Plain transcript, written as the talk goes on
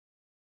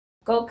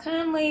Go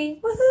Conley.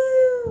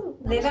 Woohoo!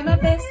 Living my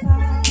best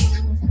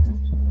life.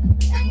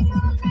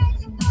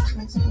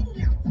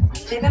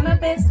 Living my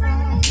best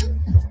life.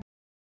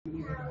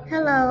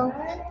 Hello,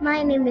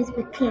 my name is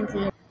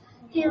Mackenzie.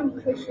 Hey, I'm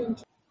Christian.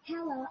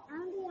 Hello,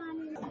 I'm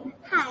Diana.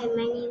 Hi, my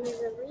name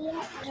is Maria.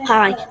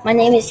 Hi, my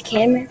name is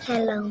Cameron.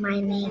 Hello,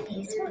 my name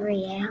is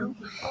Brielle.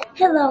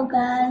 Hello,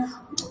 guys.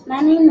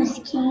 My name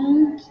is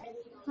King.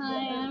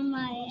 Hi, I'm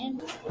Maya.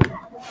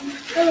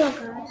 Hello,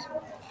 guys.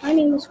 My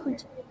name is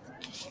Quentin.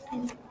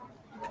 And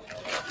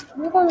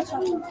we're going to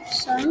talk about the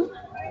sun,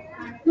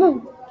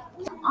 moon.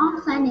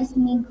 All planets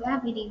need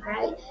gravity,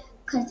 right?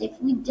 Because if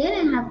we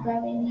didn't have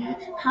gravity,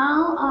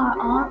 how are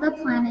all the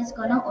planets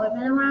going to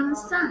orbit around the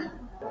sun?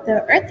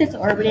 The Earth is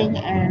orbiting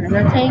and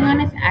rotating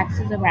on its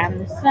axis around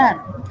the sun.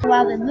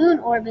 While the moon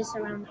orbits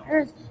around the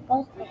Earth,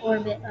 both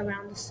orbit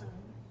around the sun.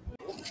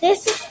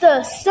 This is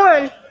the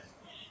sun,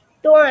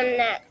 the one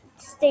that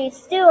stays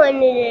still,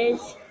 and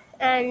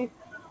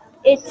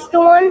it's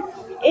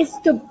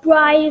the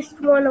brightest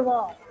one of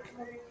all.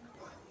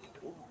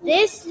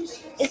 This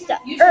is the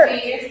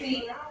Earth,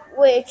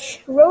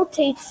 which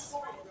rotates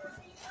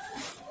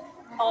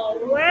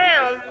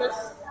around the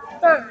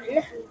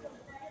sun.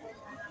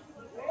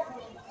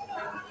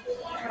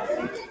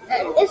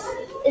 And this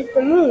is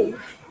the moon,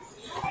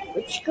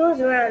 which goes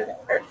around the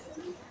Earth.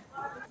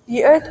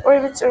 The Earth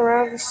orbits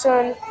around the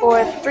Sun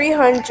for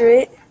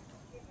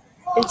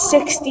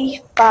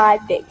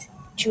 365 days.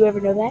 Did you ever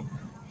know that?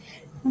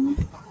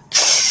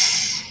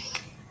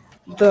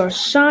 The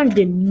sun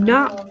did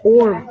not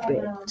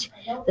orbit.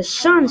 The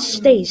sun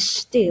stays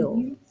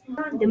still.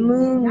 The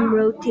moon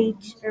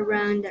rotates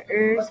around the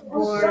earth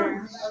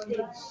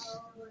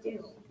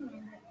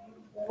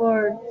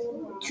for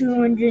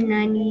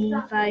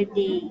 295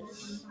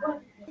 days.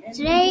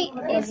 Today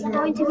we're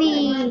going to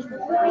be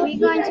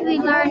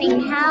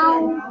learning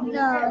how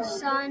the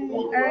sun,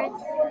 the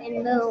earth,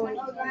 and moon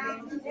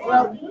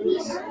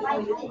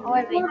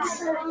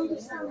orbits.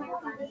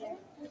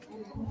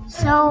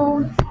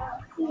 So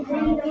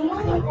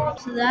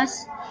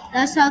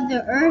that's how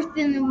the earth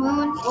and the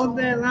moon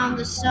orbit around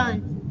the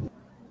sun.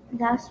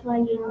 That's why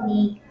you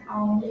need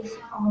always,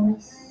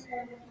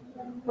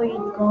 where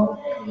you go,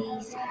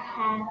 please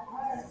have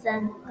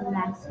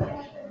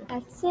sunglasses.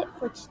 That's it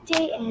for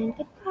today, and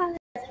goodbye.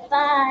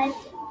 Bye.